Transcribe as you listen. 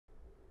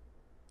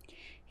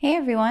Hey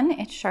everyone,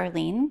 it's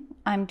Charlene.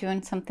 I'm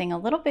doing something a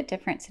little bit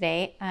different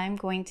today. I'm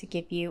going to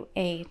give you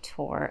a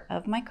tour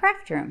of my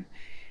craft room.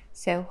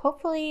 So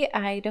hopefully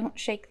I don't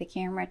shake the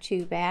camera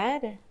too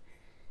bad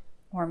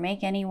or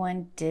make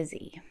anyone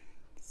dizzy.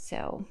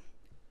 So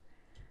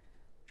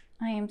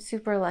I am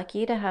super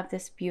lucky to have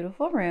this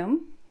beautiful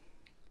room.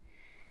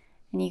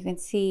 And you can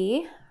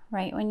see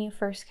right when you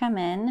first come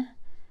in,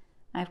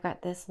 I've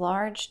got this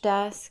large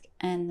desk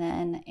and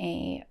then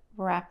a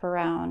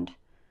wraparound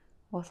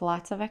with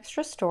lots of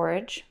extra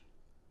storage.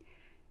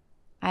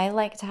 I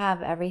like to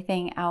have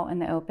everything out in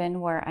the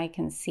open where I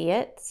can see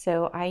it,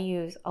 so I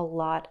use a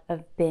lot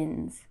of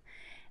bins.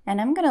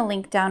 And I'm going to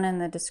link down in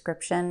the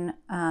description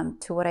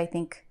to what I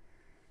think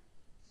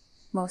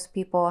most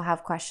people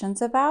have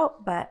questions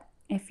about, but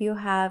if you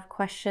have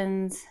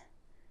questions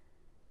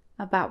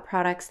about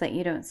products that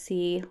you don't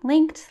see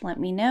linked, let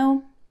me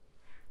know.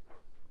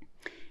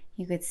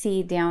 You could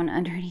see down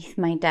underneath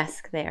my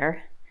desk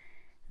there,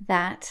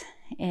 that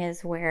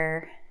is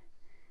where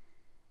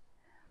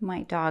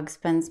my dog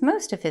spends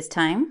most of his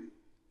time.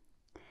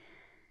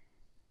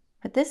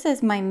 But this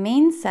is my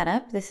main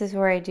setup. This is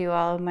where I do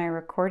all of my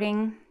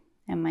recording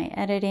and my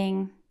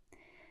editing.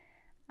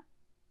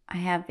 I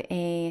have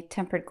a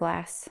tempered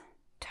glass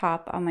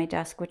top on my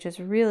desk, which is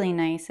really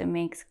nice. It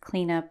makes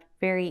cleanup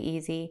very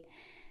easy.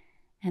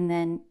 And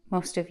then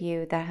most of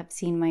you that have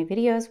seen my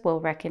videos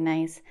will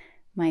recognize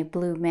my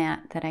blue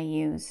mat that I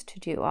use to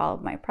do all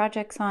of my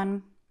projects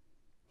on.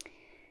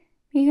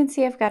 You can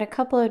see I've got a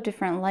couple of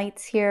different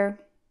lights here.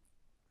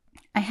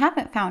 I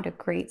haven't found a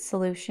great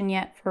solution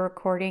yet for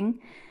recording,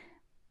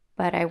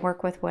 but I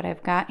work with what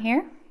I've got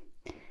here.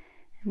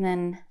 And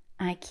then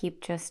I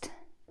keep just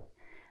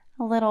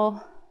a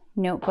little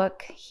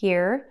notebook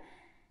here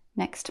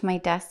next to my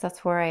desk.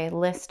 That's where I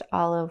list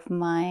all of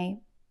my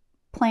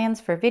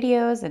plans for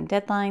videos and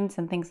deadlines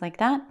and things like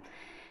that.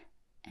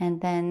 And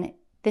then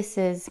this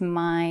is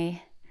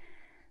my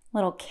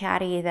little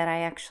caddy that I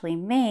actually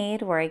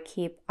made where I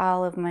keep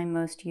all of my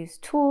most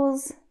used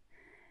tools.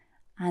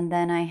 And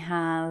then I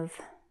have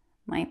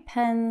my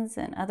pens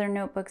and other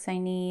notebooks I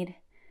need.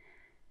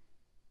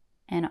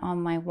 And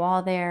on my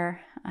wall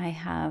there, I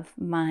have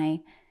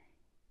my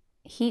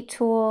heat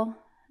tool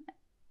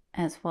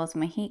as well as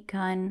my heat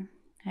gun.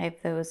 I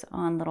have those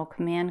on little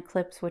command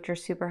clips, which are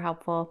super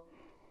helpful.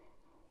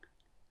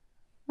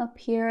 Up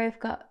here,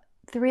 I've got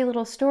 3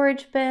 little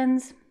storage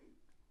bins.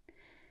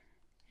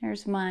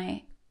 There's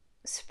my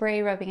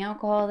spray rubbing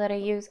alcohol that I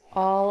use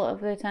all of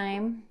the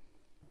time.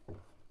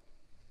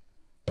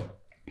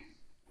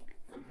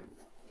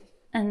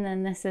 And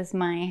then this is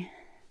my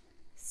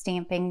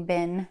stamping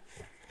bin.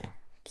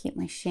 Keep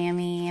my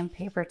chamois and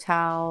paper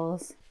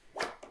towels,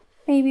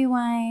 baby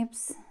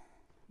wipes,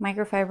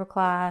 microfiber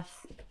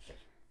cloth,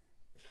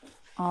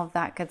 all of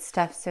that good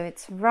stuff. So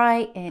it's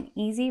right in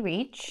easy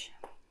reach.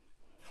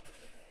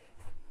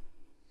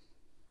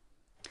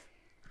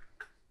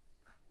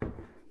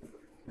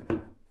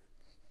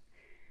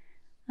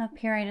 Up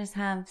here I just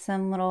have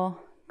some little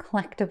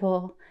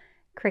collectible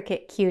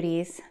Cricut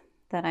cuties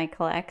that I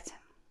collect.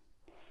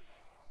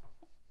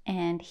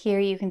 And here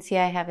you can see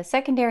I have a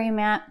secondary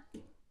mat.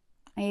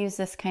 I use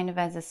this kind of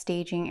as a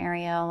staging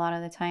area a lot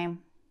of the time.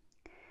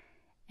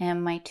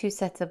 And my 2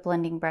 sets of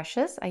blending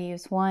brushes. I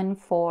use one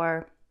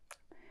for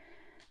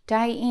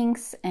dye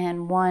inks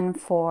and one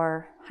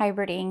for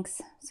hybrid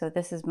inks. So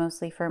this is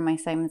mostly for my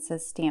Simon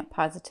Says Stamp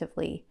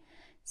Positively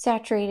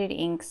saturated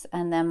inks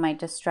and then my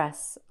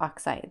distress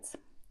oxides.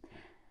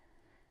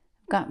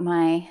 I've got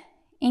my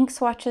ink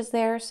swatches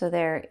there, so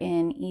they're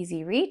in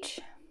easy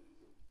reach.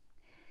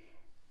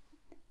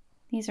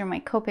 These are my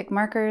Copic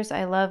markers.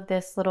 I love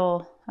this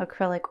little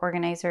acrylic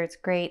organizer. It's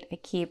great. I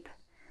keep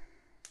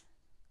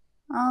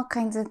all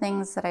kinds of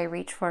things that I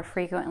reach for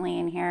frequently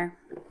in here.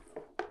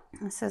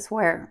 This is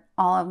where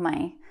all of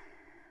my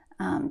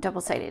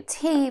double-sided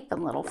tape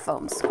and little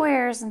foam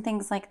squares and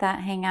things like that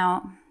hang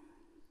out.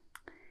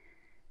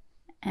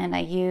 And I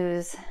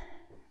use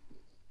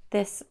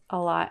this a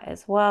lot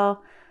as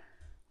well.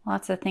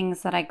 Lots of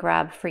things that I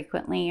grab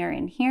frequently are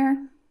in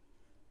here.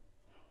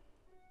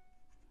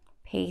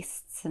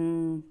 Pastes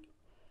and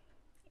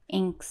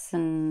inks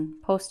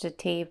and Post-it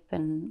tape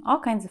and all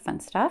kinds of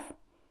fun stuff.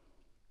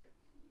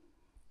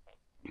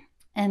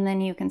 And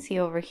then you can see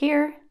over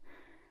here,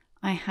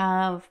 I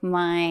have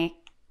my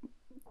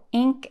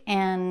ink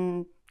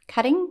and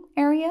cutting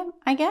area,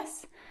 I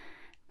guess.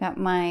 Got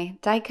my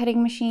die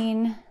cutting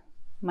machine,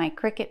 my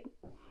Cricut,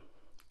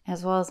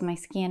 as well as my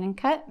scan and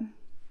cut.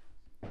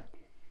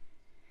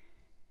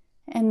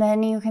 And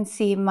then you can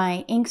see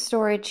my ink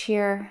storage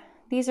here.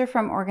 These are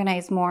from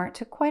Organize More. It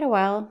took quite a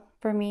while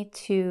for me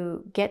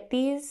to get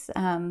these.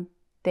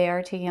 They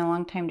are taking a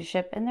long time to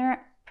ship and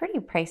they're pretty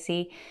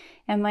pricey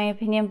in my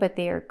opinion, but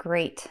they are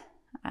great.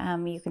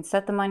 You can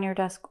set them on your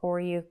desk or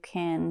you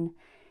can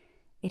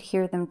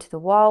adhere them to the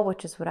wall,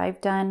 which is what I've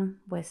done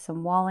with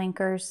some wall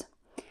anchors.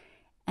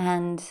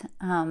 And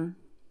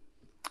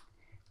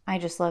I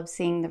just love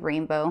seeing the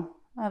rainbow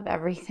of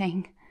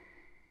everything.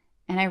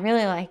 And I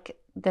really like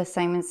the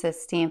Simon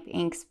Says stamp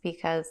inks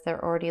because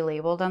they're already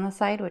labeled on the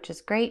side, which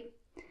is great.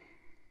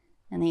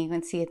 And then you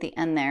can see at the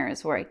end there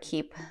is where I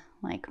keep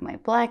like my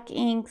black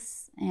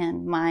inks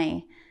and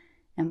my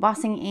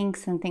embossing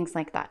inks and things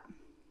like that.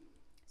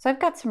 So I've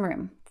got some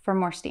room for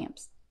more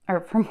stamps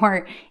or for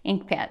more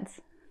ink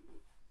pads.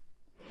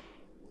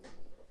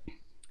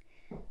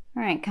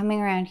 All right,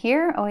 coming around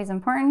here, always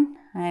important.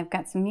 I've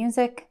got some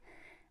music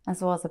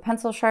as well as a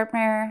pencil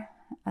sharpener.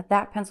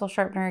 That pencil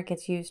sharpener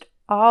gets used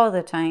all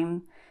the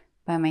time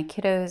by my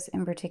kiddos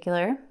in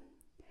particular.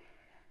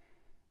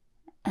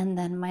 And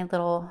then my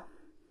little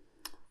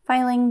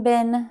filing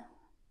bin.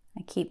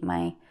 I keep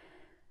my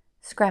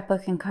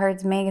scrapbook and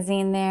cards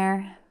magazine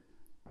there,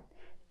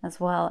 as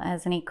well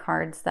as any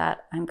cards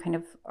that I'm kind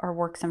of are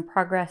works in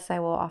progress. I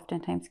will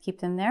oftentimes keep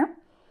them there.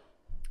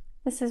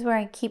 This is where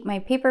I keep my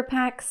paper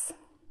packs,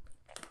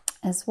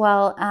 as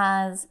well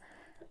as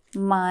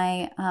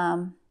my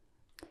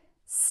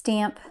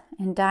stamp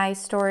and die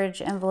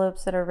storage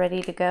envelopes that are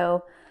ready to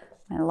go,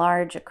 my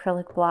large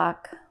acrylic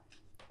block.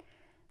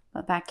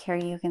 But back here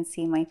you can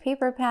see my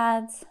paper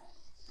pads,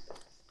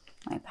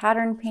 my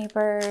pattern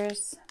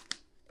papers.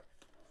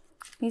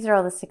 These are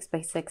all the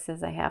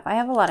 6x6s I have. I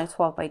have a lot of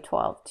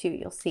 12x12 too,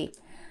 you'll see.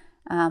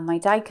 My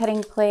die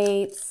cutting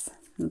plates,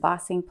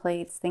 embossing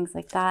plates, things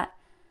like that.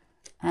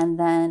 And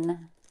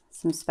then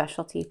some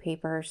specialty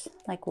papers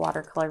like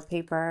watercolor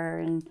paper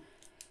and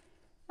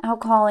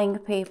alcohol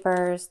ink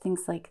papers,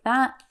 things like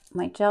that.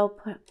 My gel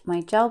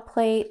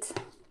plate,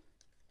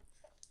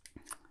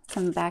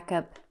 some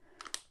backup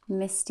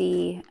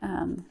Misty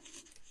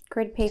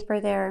grid paper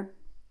there.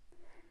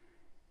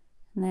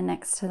 And then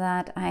next to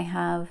that, I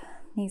have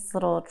these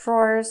little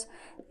drawers.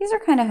 These are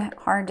kind of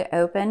hard to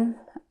open,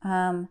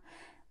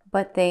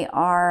 but they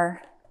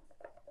are,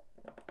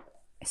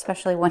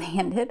 especially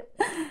one-handed,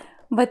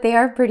 but they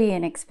are pretty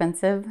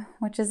inexpensive,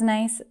 which is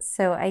nice.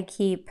 So I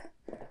keep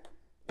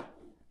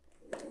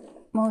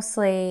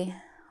mostly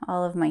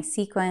all of my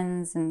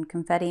sequins and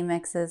confetti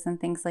mixes and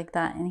things like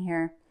that in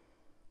here.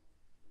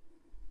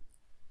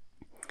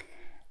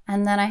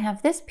 And then I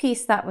have this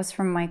piece that was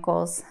from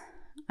Michael's.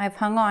 I've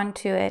hung on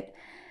to it.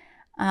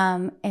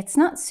 It's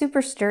not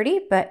super sturdy,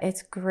 but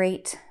it's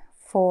great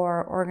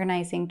for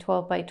organizing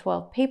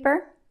 12x12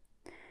 paper.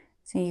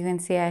 So you can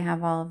see I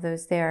have all of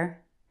those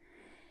there.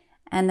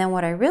 And then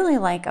what I really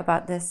like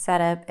about this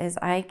setup is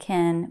I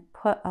can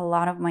put a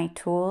lot of my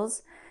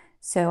tools.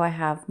 So I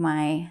have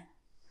my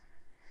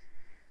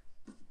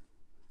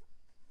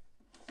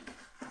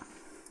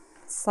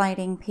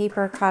sliding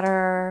paper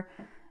cutter,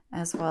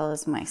 as well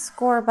as my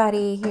score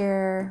buddy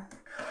here.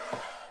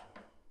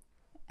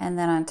 And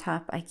then on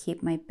top, I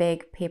keep my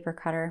big paper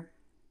cutter.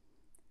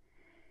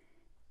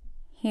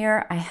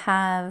 Here I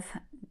have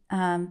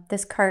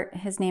this cart.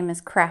 His name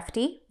is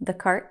Crafty, the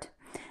cart.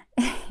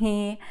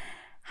 He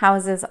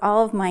houses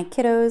all of my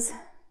kiddos'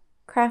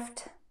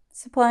 craft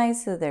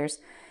supplies. So there's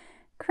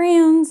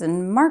crayons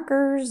and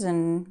markers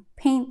and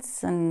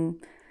paints and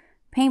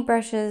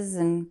paintbrushes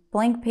and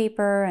blank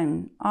paper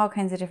and all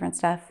kinds of different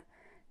stuff.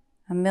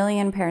 A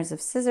million pairs of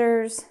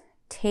scissors,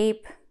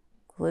 tape,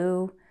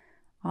 glue,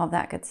 all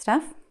that good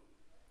stuff.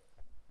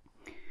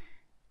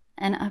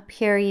 And up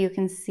here you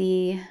can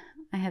see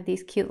I have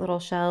these cute little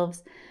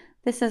shelves.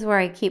 This is where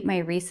I keep my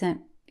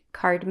recent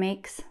card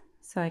makes,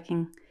 so I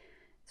can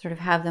sort of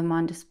have them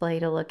on display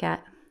to look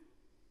at.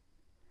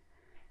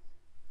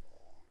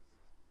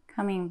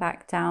 Coming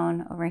back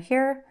down over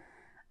here,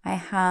 I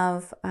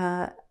have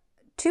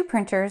two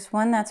printers.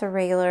 One that's a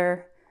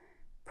regular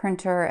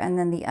printer, and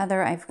then the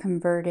other I've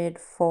converted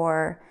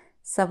for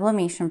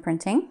sublimation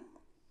printing.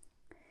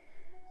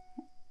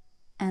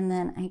 And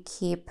then I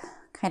keep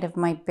kind of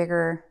my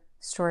bigger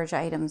storage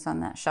items on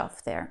that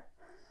shelf there.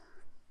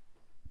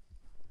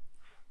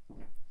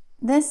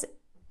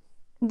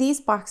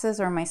 These boxes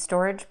are my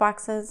storage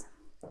boxes.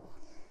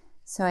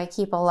 So I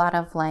keep a lot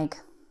of like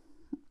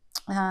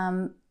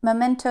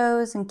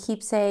mementos and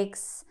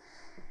keepsakes,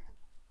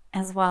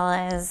 as well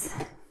as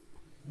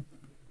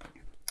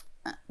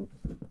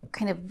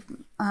kind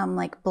of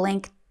like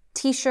blank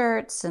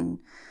t-shirts and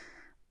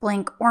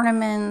blank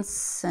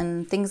ornaments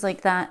and things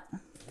like that.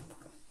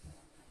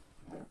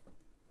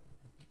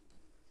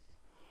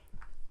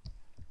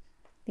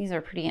 These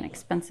are pretty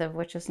inexpensive,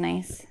 which is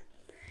nice.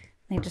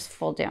 They just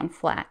fold down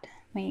flat.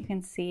 But you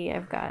can see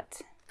I've got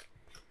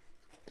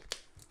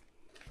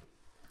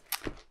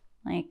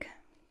like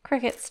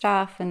Cricut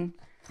stuff and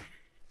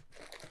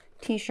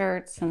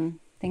t-shirts and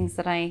things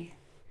that I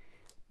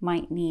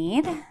might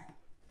need.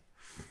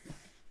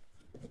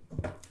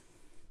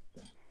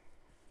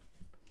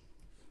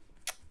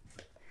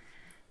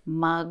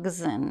 Mugs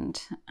and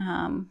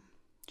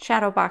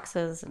shadow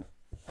boxes and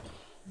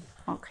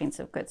all kinds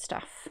of good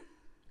stuff.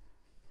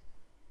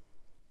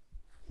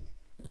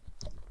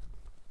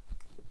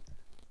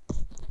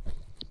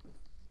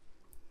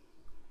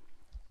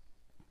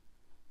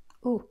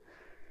 Ooh,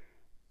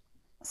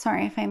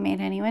 sorry if I made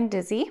anyone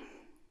dizzy.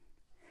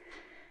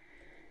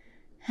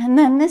 And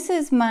then this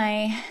is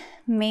my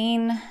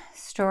main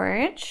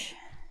storage.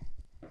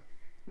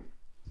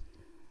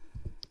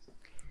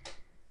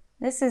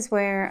 This is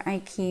where I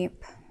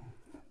keep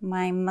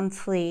my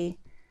monthly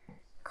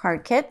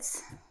card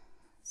kits,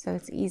 so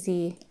it's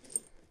easy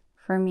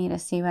for me to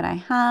see what I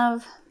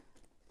have.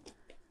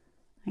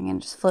 I can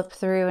just flip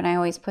through, and I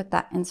always put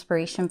that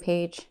inspiration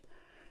page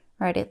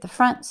right at the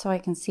front so I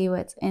can see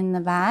what's in the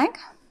bag.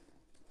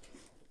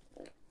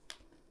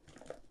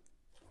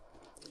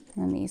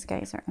 And these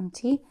guys are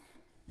empty.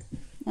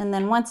 And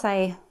then once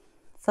I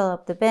fill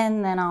up the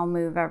bin, then I'll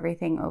move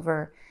everything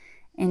over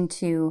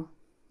into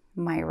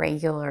my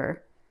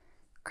regular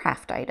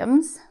craft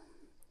items.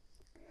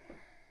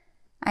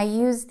 I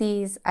use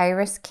these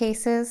iris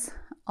cases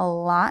a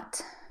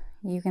lot.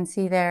 You can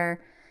see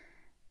there,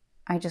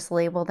 I just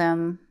label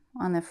them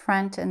on the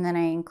front, and then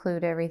I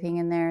include everything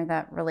in there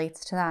that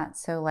relates to that.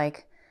 So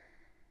like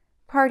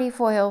party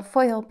foil,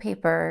 foil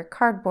paper,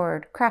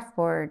 cardboard,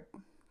 craftboard,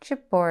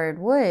 chipboard,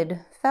 wood,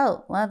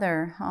 felt,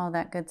 leather, all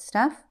that good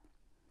stuff.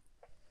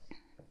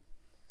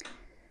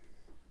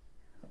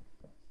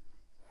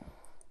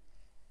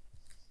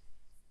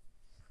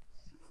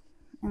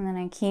 And then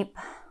I keep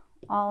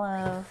all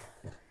of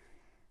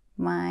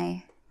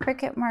my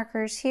Cricut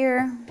markers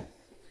here.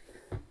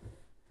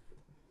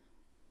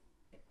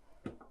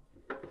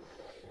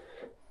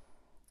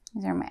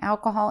 These are my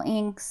alcohol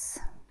inks.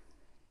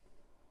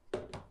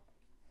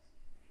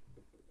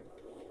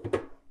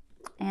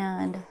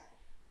 And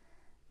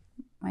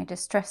my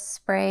distress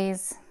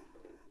sprays.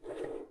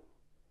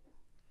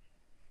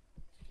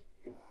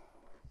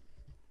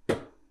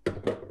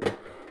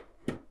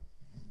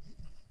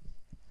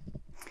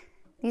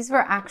 These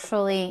were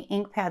actually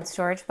ink pad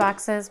storage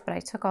boxes, but I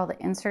took all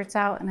the inserts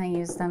out and I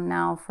use them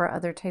now for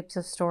other types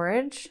of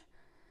storage.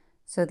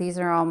 So these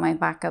are all my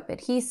backup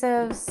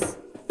adhesives.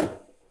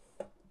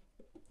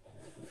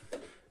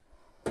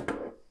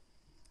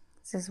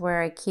 This is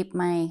where I keep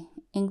my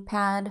ink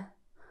pad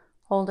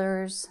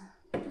holders.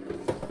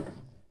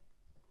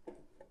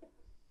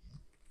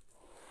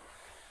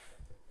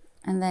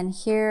 And then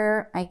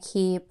here I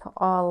keep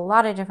a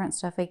lot of different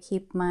stuff. I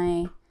keep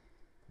my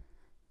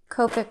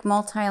Copic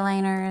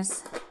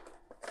multi-liners,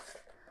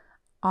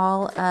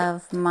 all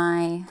of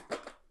my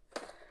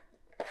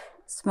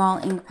small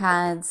ink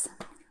pads.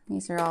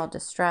 These are all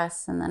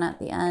distress, and then at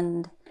the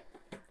end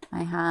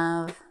I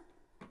have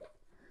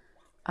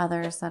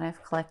others that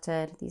I've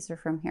collected. These are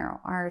from Hero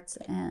Arts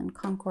and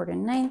Concord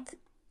and Ninth.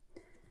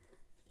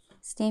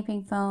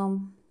 Stamping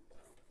foam.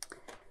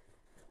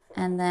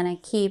 And then I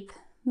keep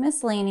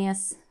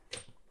miscellaneous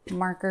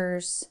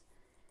markers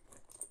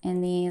in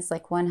these.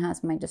 Like one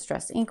has my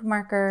distress ink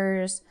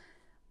markers.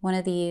 One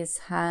of these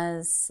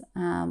has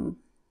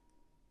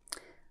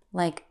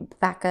like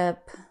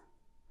backup,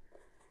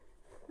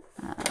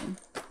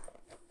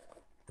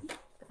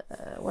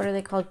 what are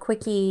they called?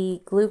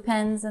 Quickie glue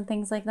pens and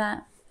things like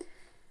that.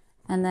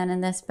 And then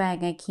in this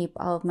bag, I keep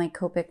all of my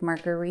Copic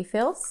marker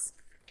refills.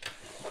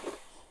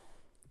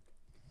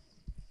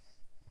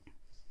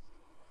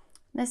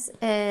 This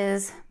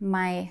is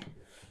my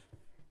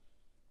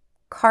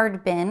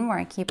card bin where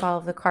I keep all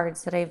of the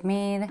cards that I've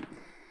made.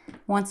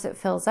 Once it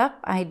fills up,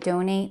 I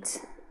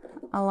donate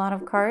a lot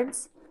of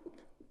cards.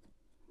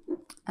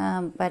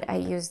 But I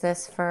use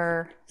this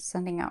for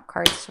sending out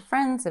cards to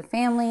friends and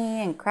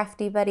family and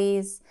crafty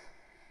buddies.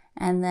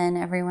 And then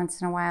every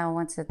once in a while,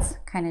 once it's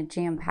kind of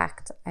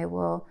jam-packed, I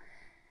will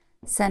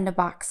send a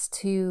box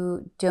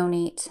to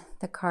donate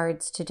the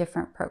cards to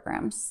different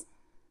programs.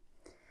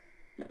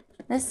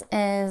 This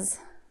is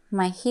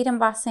my heat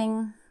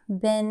embossing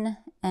bin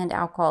and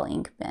alcohol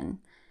ink bin.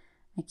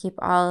 I keep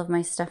all of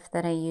my stuff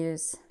that I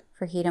use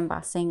for heat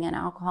embossing and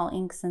alcohol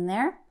inks in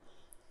there.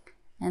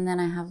 And then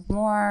I have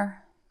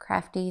more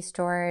crafty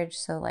storage,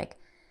 so like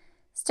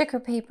sticker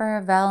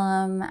paper,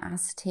 vellum,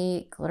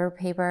 acetate, glitter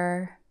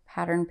paper,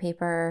 pattern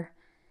paper,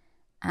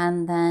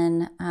 and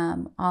then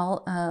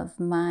all of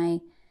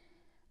my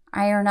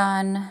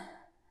iron-on,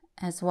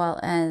 as well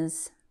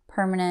as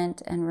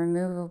permanent and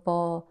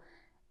removable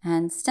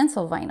and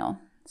stencil vinyl.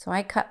 So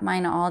I cut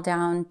mine all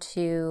down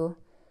to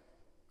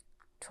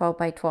 12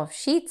 by 12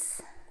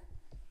 sheets.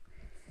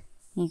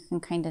 You can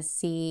kind of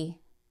see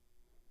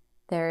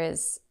there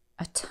is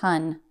a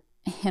ton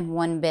in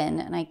one bin,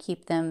 and I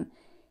keep them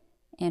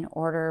in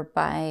order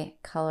by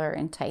color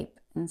and type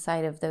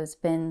inside of those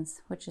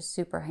bins, which is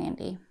super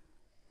handy.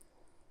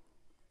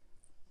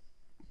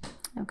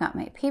 I've got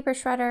my paper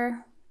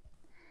shredder,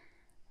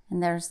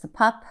 and there's the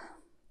pup.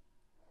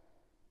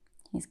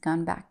 He's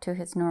gone back to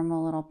his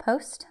normal little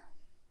post.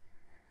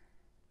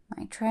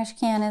 My trash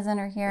can is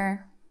under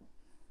here.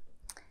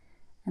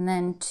 And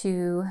then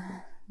to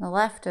the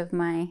left of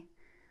my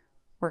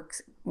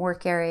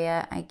work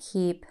area, I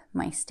keep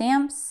my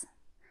stamps.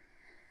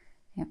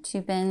 I have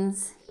two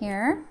bins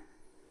here.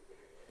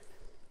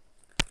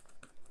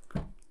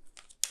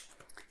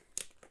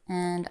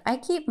 And I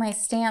keep my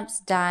stamps,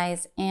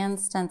 dies, and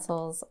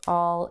stencils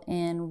all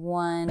in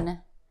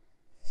one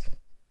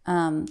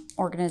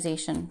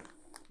organization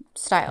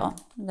style.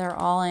 They're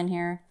all in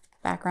here.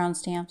 Background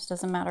stamps,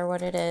 doesn't matter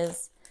what it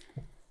is.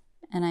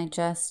 And I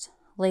just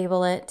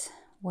label it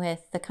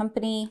with the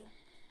company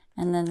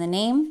and then the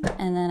name,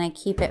 and then I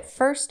keep it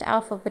first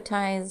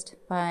alphabetized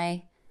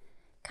by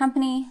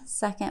company,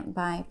 second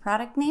by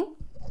product name.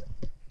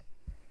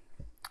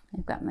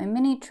 I've got my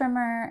mini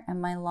trimmer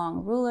and my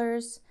long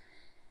rulers.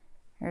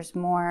 There's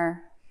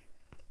more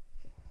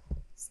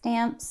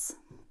stamps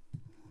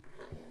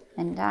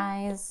and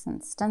dies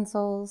and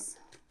stencils.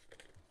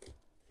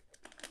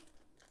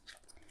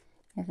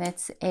 If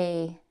it's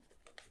a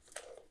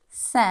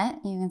set,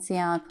 you can see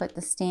how I put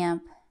the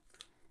stamp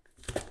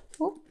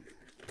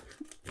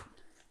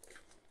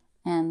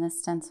and the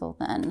stencil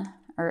then,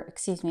 or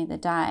excuse me, the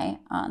die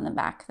on the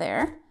back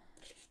there.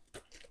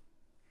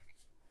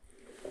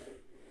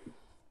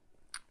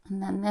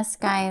 And then this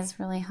guy is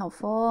really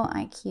helpful.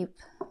 I keep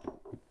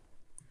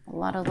a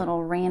lot of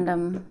little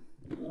random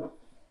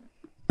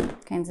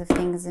kinds of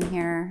things in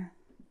here.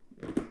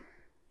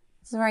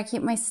 This is where I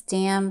keep my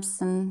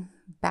stamps and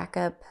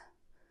backup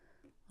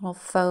little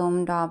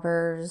foam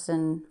daubers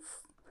and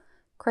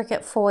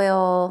Cricut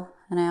foil.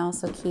 And I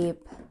also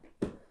keep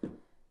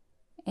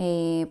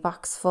a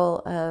box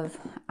full of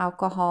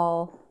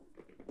alcohol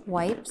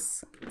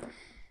wipes. I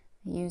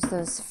use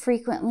those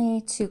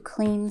frequently to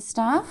clean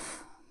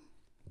stuff.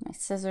 My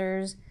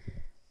scissors,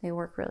 they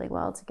work really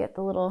well to get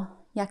the little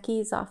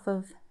yuckies off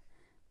of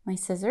my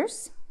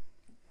scissors.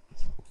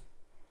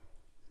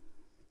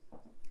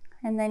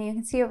 And then you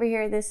can see over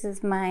here, this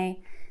is my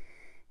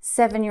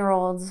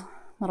 7-year-old's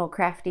little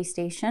crafty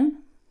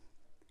station.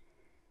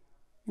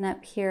 And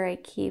up here I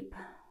keep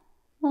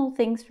little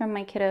things from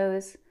my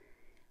kiddos,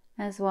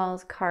 as well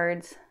as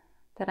cards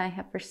that I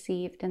have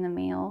received in the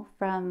mail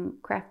from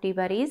crafty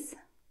buddies.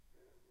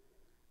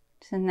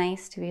 It's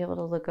nice to be able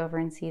to look over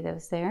and see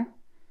those there.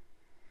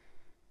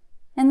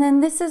 And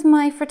then this is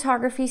my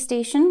photography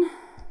station.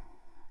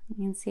 You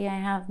can see I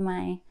have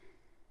my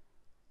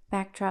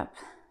backdrop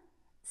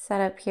set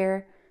up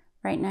here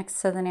right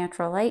next to the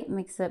natural light.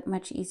 Makes it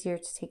much easier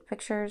to take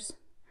pictures.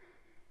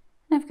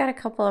 And I've got a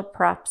couple of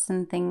props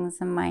and things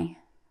in my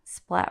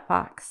splat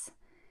box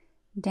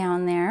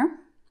down there.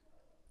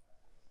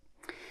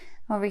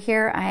 Over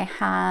here I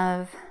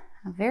have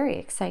a very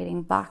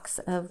exciting box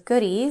of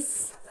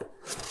goodies.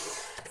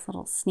 This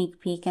little sneak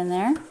peek in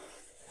there.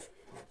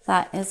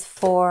 That is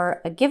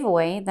for a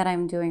giveaway that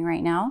I'm doing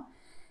right now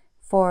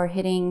for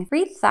hitting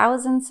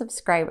 3,000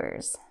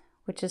 subscribers,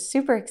 which is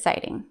super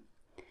exciting.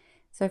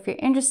 So if you're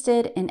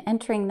interested in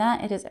entering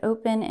that, it is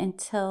open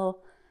until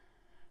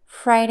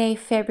Friday,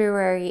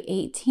 February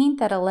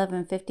 18th at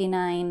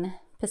 11:59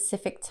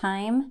 Pacific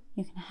time.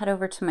 You can head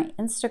over to my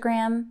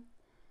Instagram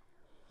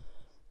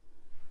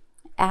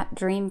at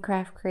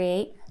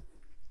DreamCraftCreate.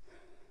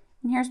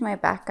 And here's my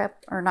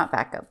backup, or not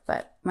backup,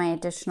 but my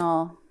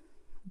additional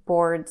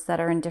boards that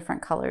are in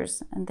different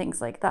colors and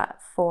things like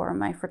that for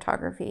my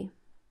photography.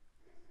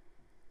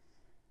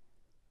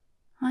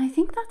 I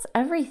think that's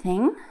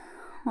everything.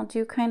 I'll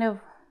do kind of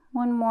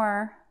one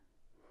more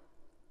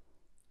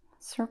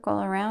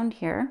circle around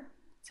here.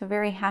 It's a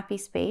very happy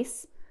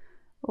space.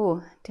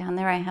 Oh, down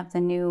there I have the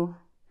new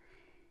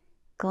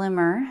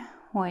glimmer,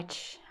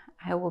 which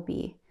I will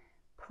be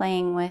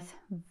playing with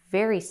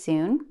very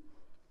soon.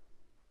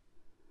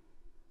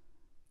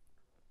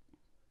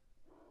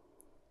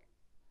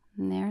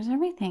 And there's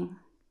everything.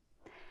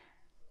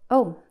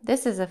 Oh,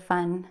 this is a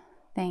fun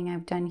thing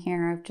I've done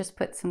here. I've just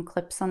put some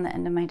clips on the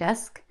end of my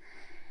desk.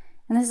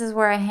 And this is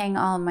where I hang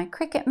all of my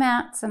Cricut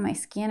mats, and my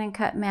scan and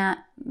cut mat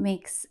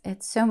makes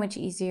it so much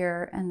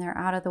easier, and they're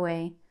out of the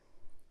way.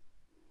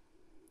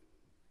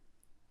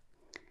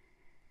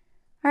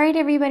 All right,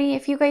 everybody,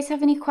 if you guys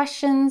have any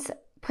questions,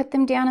 put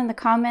them down in the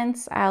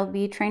comments. I'll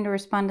be trying to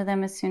respond to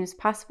them as soon as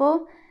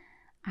possible.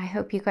 I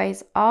hope you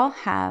guys all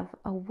have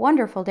a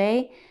wonderful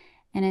day.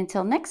 And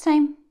until next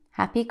time,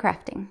 happy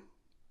crafting.